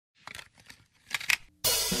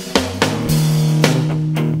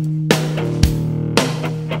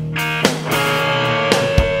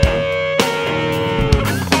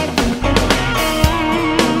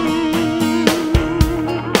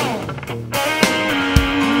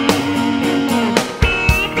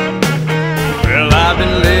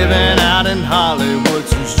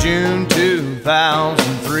was June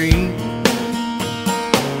 2003.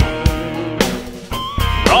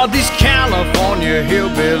 All these California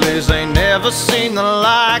hillbillies ain't never seen the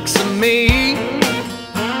likes of me.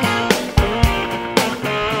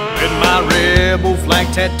 With my rebel flag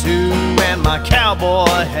tattoo and my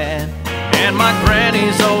cowboy hat and my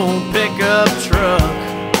granny's old pickup truck,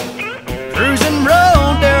 cruising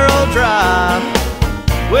Rodeo Drive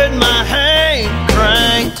with my hand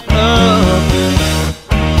cranked up.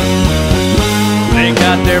 They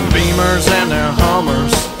got their Beamers and their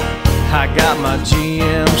Hummers, I got my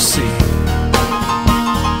GMC.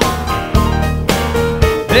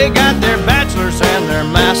 They got their bachelors and their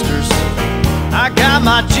masters, I got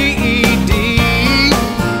my GED.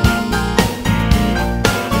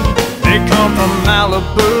 They come from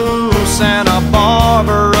Malibu, Santa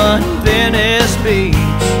Barbara, and Venice Beach.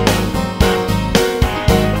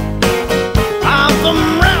 I'm from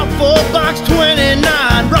Route 4, Box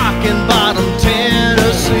 29, Rockin' Bottom,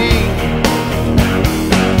 Tennessee.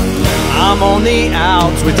 I'm on the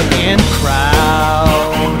outs with the in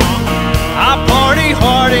crowd. I party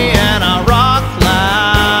hardy and I rock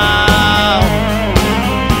loud.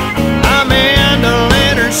 I'm into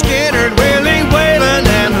Leonard Skinner, Willie Whalen,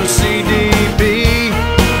 and the CDB.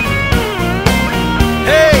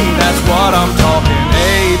 Hey, that's what I'm talking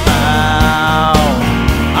about.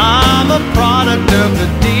 I'm a product of the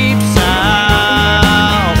Deep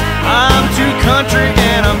South. I'm too country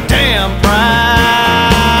and I'm damn proud.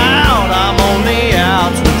 I'm on the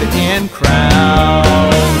outs with the in crowd.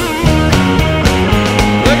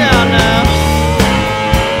 Look out now.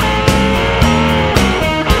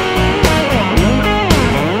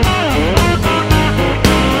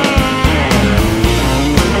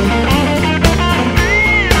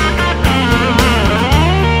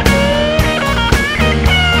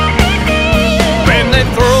 When they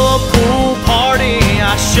throw a pool party, I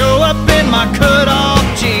show up in my cut-off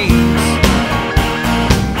jeans.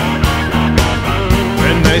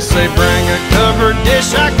 When they say bring a covered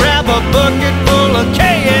dish, I grab a bucket full of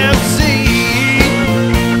KFC.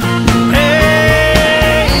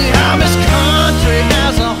 Hey, I'm as country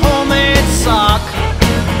as a homemade sock.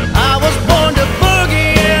 I was born to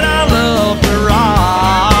boogie and I love to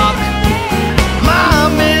rock. My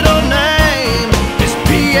middle name is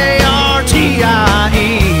P-A-R-T-I-E.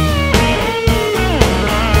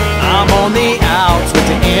 I'm on the outs with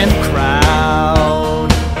the in crowd.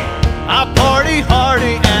 I party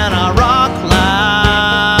hardy and I rock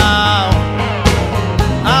loud.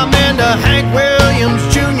 I'm into Hank Williams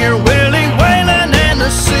Jr., Willie Whalen, and the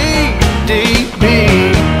CDB.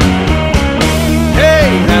 Hey,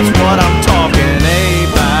 that's what I'm talking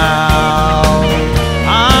about.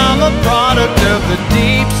 I'm a product of the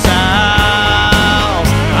Deep South.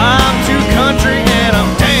 I'm too country and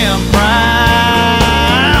I'm damn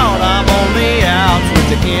proud. I'm on the outs with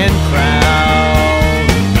the in crowd.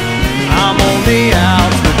 I'm on the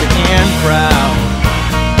outs with the in crowd.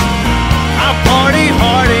 I party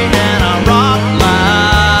hardy and I rock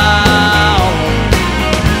loud.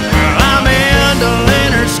 I'm into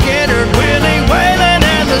Leonard Skinner, Willie Whalen,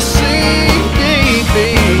 and the CDB.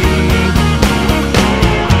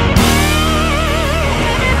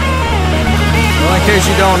 Well, in case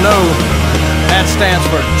you don't know, that stands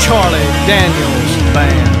for Charlie Daniels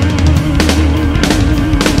Band.